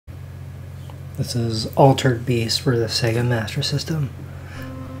This is Altered Beast for the Sega Master System.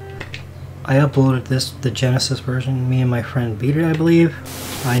 I uploaded the Genesis version. Me and my friend beat it, I believe.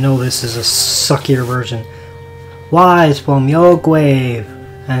 I know this is a suckier version. Wise from your grave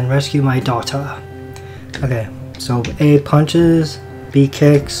and rescue my daughter. Okay, so A punches, B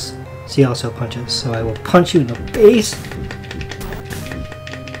kicks, C also punches. So I will punch you in the face.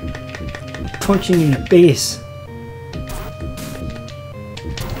 Punching you in the face.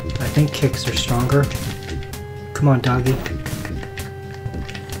 I think kicks are stronger. Come on, doggy.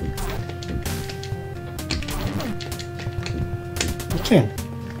 You can.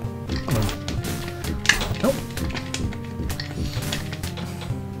 Come on. Nope.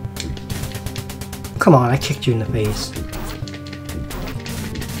 Come on, I kicked you in the face.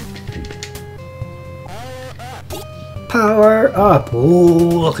 Power up! Oh,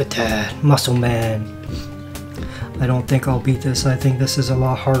 look at that. Muscle Man. I don't think I'll beat this. I think this is a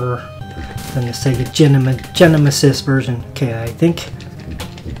lot harder than the Sega Genesis version. Okay, I think.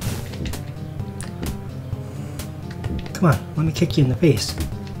 Come on, let me kick you in the face.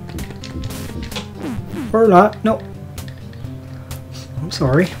 Or not. Nope. I'm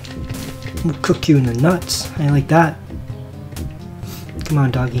sorry. I'm gonna cook you in the nuts. I like that. Come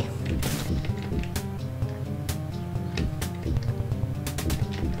on, doggy.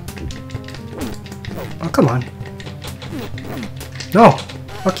 Oh, come on. No!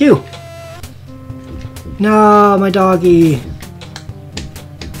 Fuck you! No, my doggy!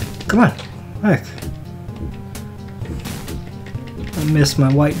 Come on, heck. I miss my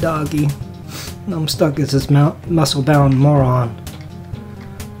white doggy. I'm stuck as this muscle-bound moron.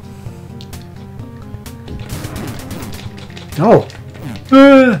 No!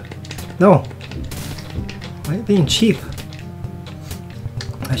 No! Why are you being cheap?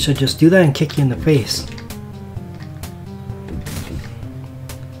 I should just do that and kick you in the face.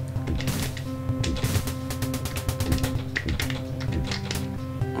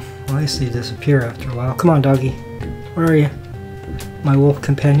 Well, I see you disappear after a while. Come on, doggy. Where are you? My wolf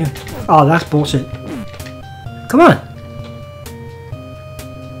companion? Oh, that's bullshit. Come on!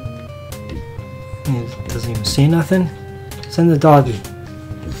 He doesn't even see nothing. Send the doggy.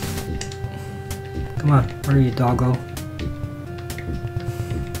 Come on, where are you, doggo?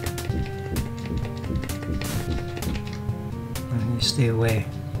 You stay away.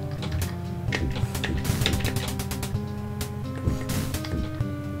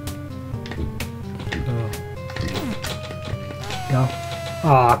 Go.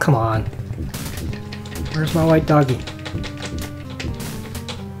 Aw, come on. Where's my white doggy?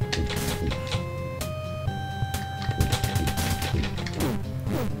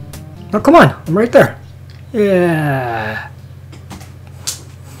 Oh, come on. I'm right there. Yeah.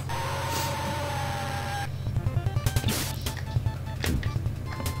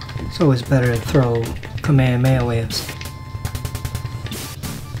 It's always better to throw Kamehameha waves.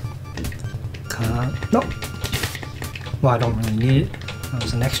 Nope. Well, I don't really need it. That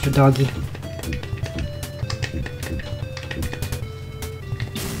was an extra doggy.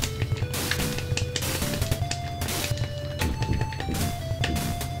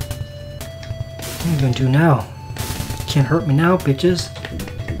 What are you gonna do now? Can't hurt me now, bitches.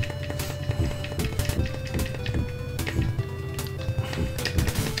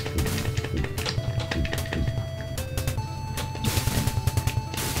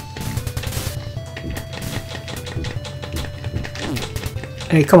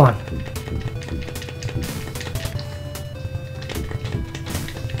 Hey, come on.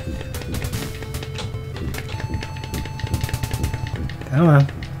 Come on.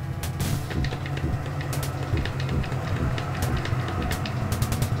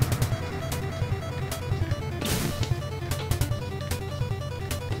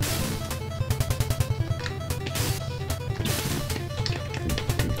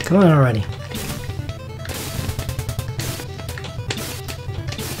 Come on already.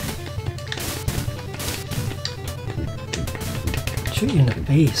 Shoot you in the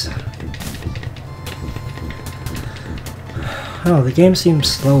face. Oh, the game seems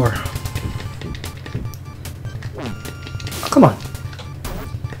slower. Oh, come on.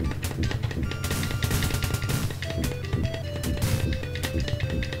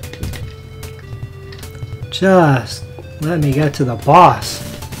 Just let me get to the boss.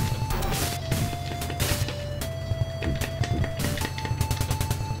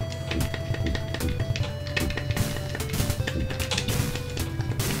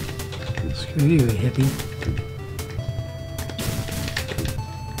 Screw you, hippie.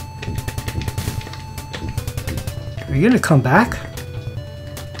 Are you gonna come back?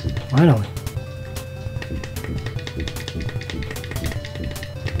 Finally.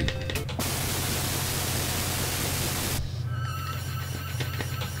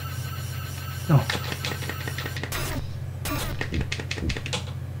 Oh.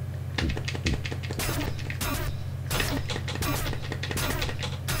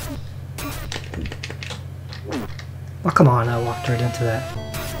 Oh, come on, I walked right into that.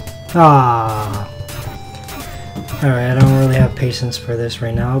 Ah. Alright, I don't really have patience for this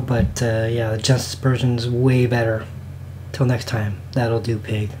right now, but yeah, the Genesis version is way better. Till next time, that'll do,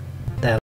 pig.